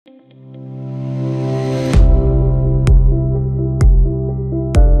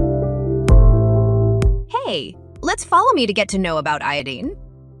Let's follow me to get to know about iodine.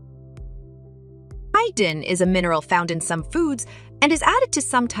 Iodine is a mineral found in some foods and is added to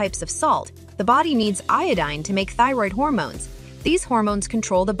some types of salt. The body needs iodine to make thyroid hormones. These hormones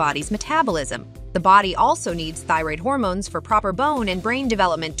control the body's metabolism. The body also needs thyroid hormones for proper bone and brain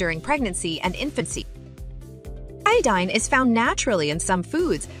development during pregnancy and infancy. Iodine is found naturally in some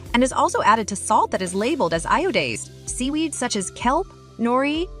foods and is also added to salt that is labeled as iodized. Seaweed such as kelp,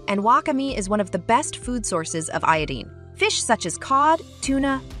 nori, and wakame is one of the best food sources of iodine. Fish such as cod,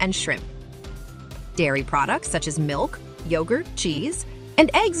 tuna, and shrimp. Dairy products such as milk, yogurt, cheese,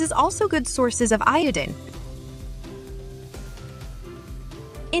 and eggs is also good sources of iodine.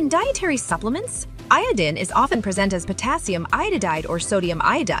 In dietary supplements, iodine is often present as potassium iodide or sodium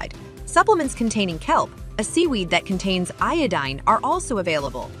iodide. Supplements containing kelp, a seaweed that contains iodine, are also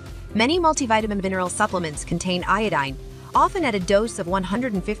available. Many multivitamin mineral supplements contain iodine, often at a dose of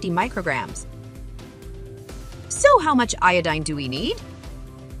 150 micrograms. So how much iodine do we need?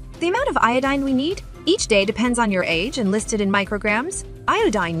 The amount of iodine we need each day depends on your age and listed in micrograms.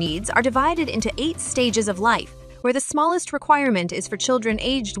 Iodine needs are divided into 8 stages of life, where the smallest requirement is for children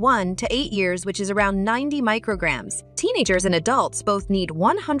aged 1 to 8 years, which is around 90 micrograms. Teenagers and adults both need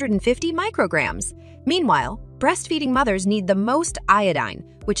 150 micrograms. Meanwhile, breastfeeding mothers need the most iodine,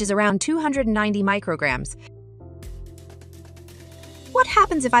 which is around 290 micrograms. What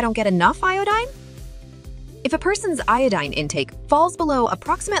happens if I don't get enough iodine? If a person's iodine intake falls below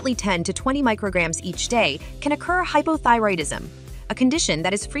approximately 10 to 20 micrograms each day, can occur hypothyroidism, a condition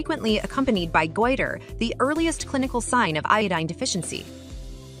that is frequently accompanied by goiter, the earliest clinical sign of iodine deficiency.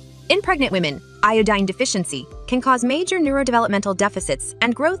 In pregnant women, iodine deficiency can cause major neurodevelopmental deficits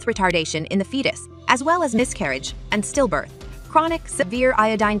and growth retardation in the fetus, as well as miscarriage and stillbirth. Chronic, severe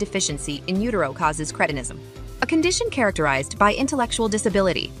iodine deficiency in utero causes cretinism, a condition characterized by intellectual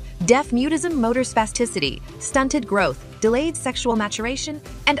disability, deaf mutism, motor spasticity, stunted growth, delayed sexual maturation,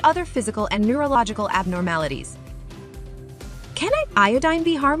 and other physical and neurological abnormalities. Can iodine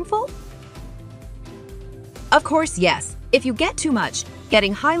be harmful? Of course, yes. If you get too much,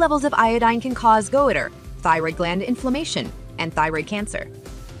 getting high levels of iodine can cause goiter, thyroid gland inflammation, and thyroid cancer.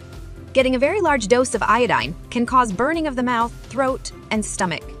 Getting a very large dose of iodine can cause burning of the mouth, throat, and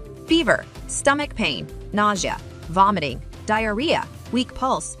stomach, fever, stomach pain, nausea, vomiting, diarrhea, weak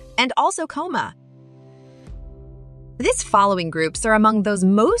pulse, and also coma. These following groups are among those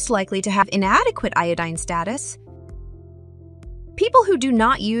most likely to have inadequate iodine status. People who do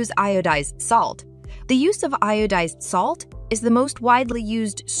not use iodized salt. The use of iodized salt is the most widely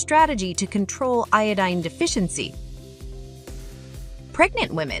used strategy to control iodine deficiency.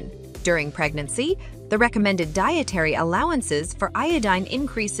 Pregnant women. During pregnancy, the recommended dietary allowances for iodine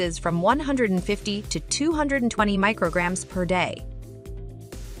increases from 150 to 220 micrograms per day.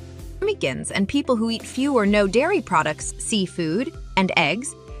 Vegans and people who eat few or no dairy products, seafood, and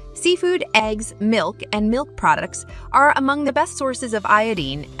eggs. Seafood, eggs, milk, and milk products are among the best sources of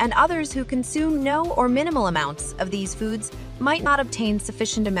iodine, and others who consume no or minimal amounts of these foods might not obtain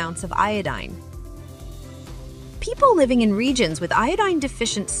sufficient amounts of iodine. People living in regions with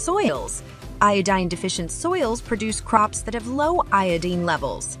iodine-deficient soils. Iodine-deficient soils produce crops that have low iodine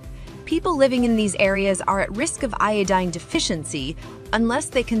levels. People living in these areas are at risk of iodine deficiency unless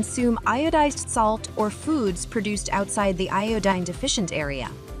they consume iodized salt or foods produced outside the iodine-deficient area.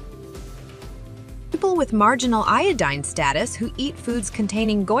 People with marginal iodine status who eat foods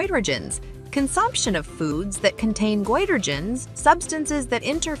containing goitrogens. Consumption of foods that contain goitrogens, substances that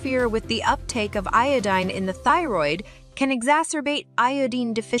interfere with the uptake of iodine in the thyroid, can exacerbate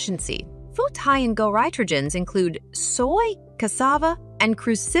iodine deficiency. Foods high in goitrogens include soy, cassava, and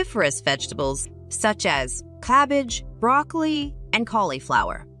cruciferous vegetables such as cabbage, broccoli, and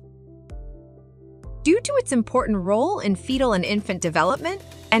cauliflower. Due to its important role in fetal and infant development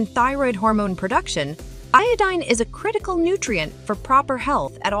and thyroid hormone production, iodine is a critical nutrient for proper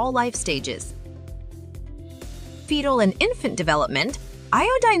health at all life stages. Fetal and infant development.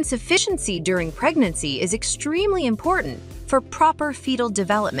 Iodine sufficiency during pregnancy is extremely important for proper fetal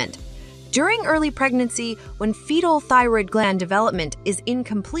development. During early pregnancy, when fetal thyroid gland development is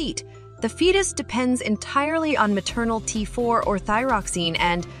incomplete, the fetus depends entirely on maternal T4 or thyroxine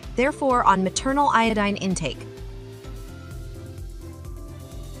and, therefore, on maternal iodine intake.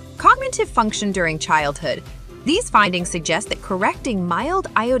 Cognitive function during childhood. These findings suggest that correcting mild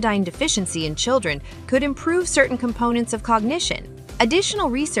iodine deficiency in children could improve certain components of cognition. Additional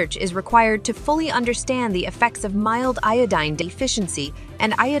research is required to fully understand the effects of mild iodine deficiency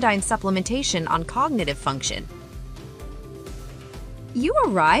and iodine supplementation on cognitive function. You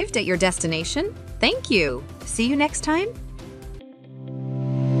arrived at your destination. Thank you. See you next time.